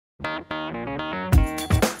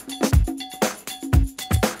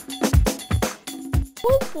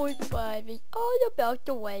N00BZ is all about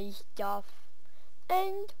the way stuff.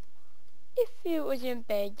 And if it wasn't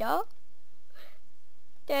beta,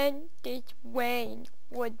 then this Wayne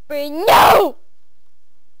would be no!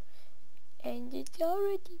 And it's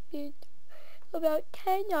already been about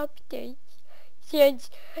 10 updates since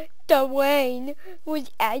the Wayne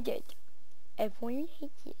was added. Everyone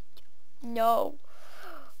hates it. No.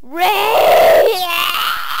 I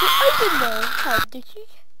don't know how this is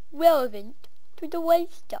relevant to the way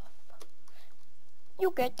stuff.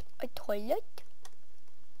 You get a toilet.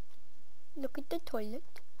 Look at the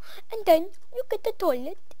toilet. And then you get the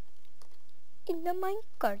toilet in the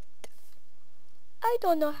minecart. I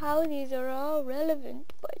don't know how these are all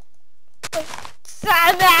relevant, but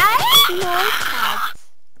floor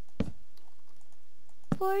pads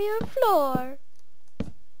for your floor.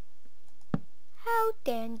 How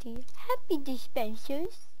dandy. Happy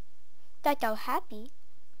dispensers that are happy.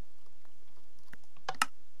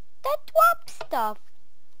 That WAP stuff.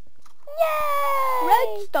 Yay!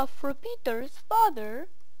 Red stuff repeaters, father.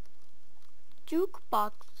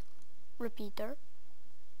 Jukebox repeater.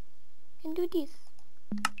 And do this.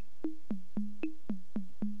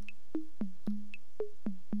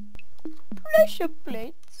 Pressure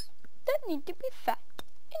plates that need to be fat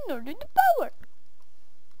in order to power.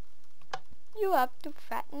 You have to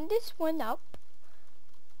fatten this one up.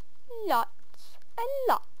 Lots and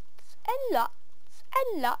lots and lots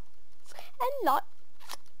and lots and lots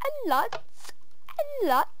and lots and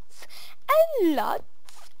lots and lots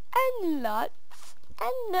and lots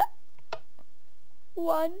and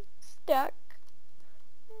one stack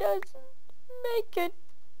doesn't make it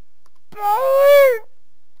burn.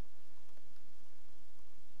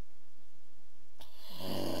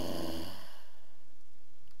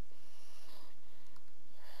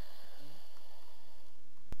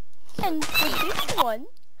 And for this one,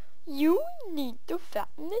 you need to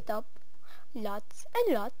fatten it up lots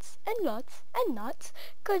and lots and lots and lots,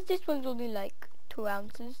 cause this one's only like 2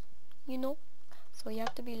 ounces, you know, so you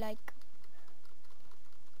have to be like,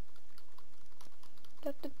 you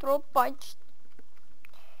have to throw a bunch.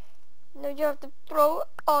 No, you have to throw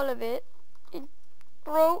all of it, and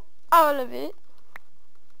throw all of it,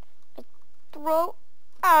 and throw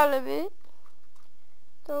all of it,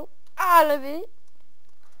 throw all of it,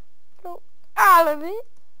 throw all of it,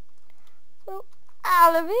 throw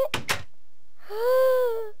all of it.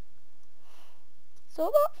 So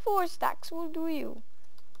about 4 stacks will do you.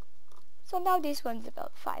 So now this one's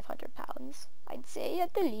about 500 pounds, I'd say,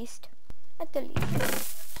 at the least. At the least.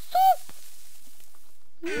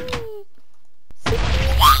 So,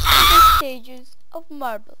 the stages of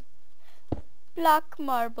marble. Black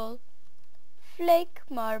marble, flake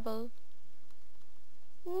marble,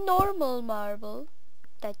 normal marble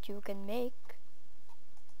that you can make,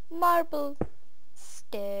 marble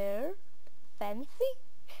stair, fancy,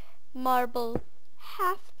 marble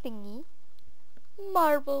half thingy,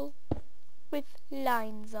 marble with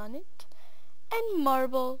lines on it, and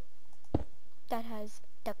marble that has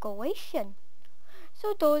decoration.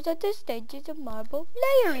 So those are the stages of marble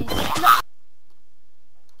layering.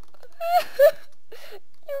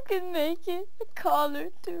 You can make it a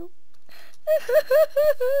collar too.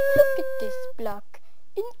 Look at this block.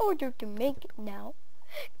 In order to make it now,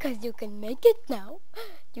 cause you can make it now,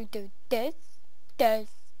 you do this, this,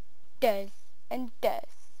 this, and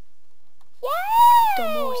this. Yay! The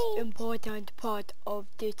most important part of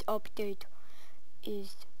this update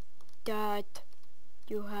is that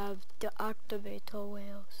you have the activator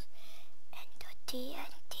wheels and the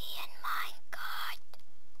TNT and minecart.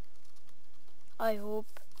 I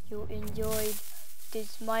hope you enjoyed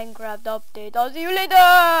this Minecraft update. I'll see you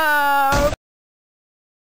later!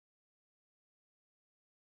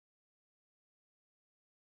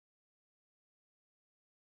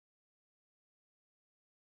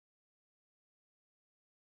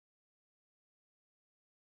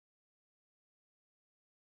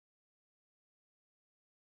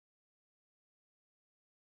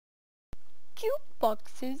 Cube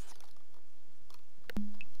boxes,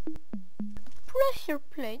 pressure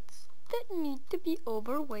plates that need to be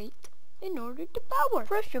overweight in order to power.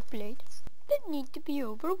 Pressure plates that need to be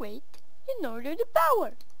overweight in order to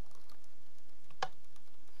power.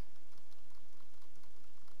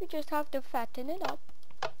 We just have to fatten it up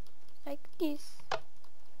like this.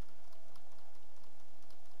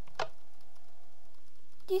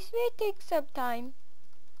 This may take some time.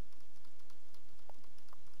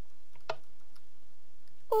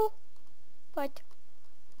 Oh, but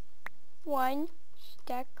one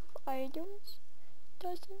stack of items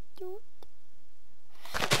doesn't do it.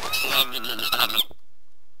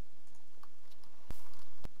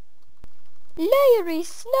 Layery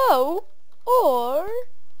snow or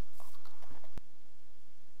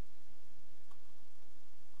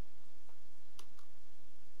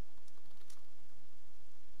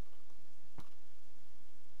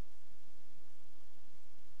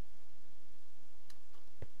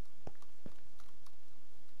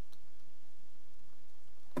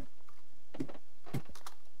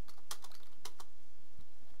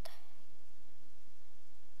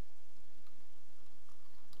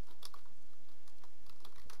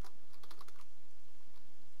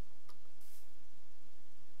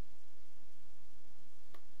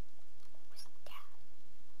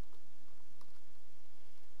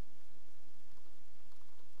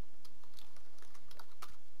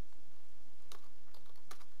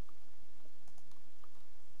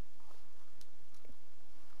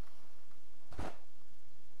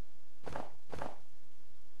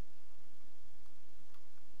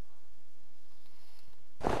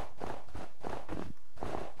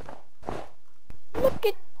look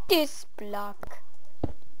at this block.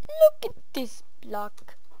 Look at this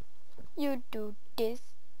block. You do this.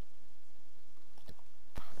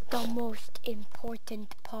 The most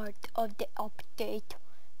important part of the update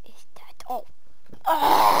is that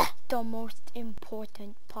the most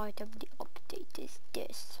important part of the update is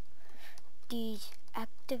this. These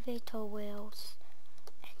activator wheels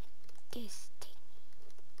and this thing.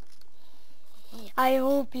 I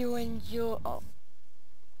hope you enjoy. Oh,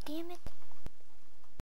 damn it.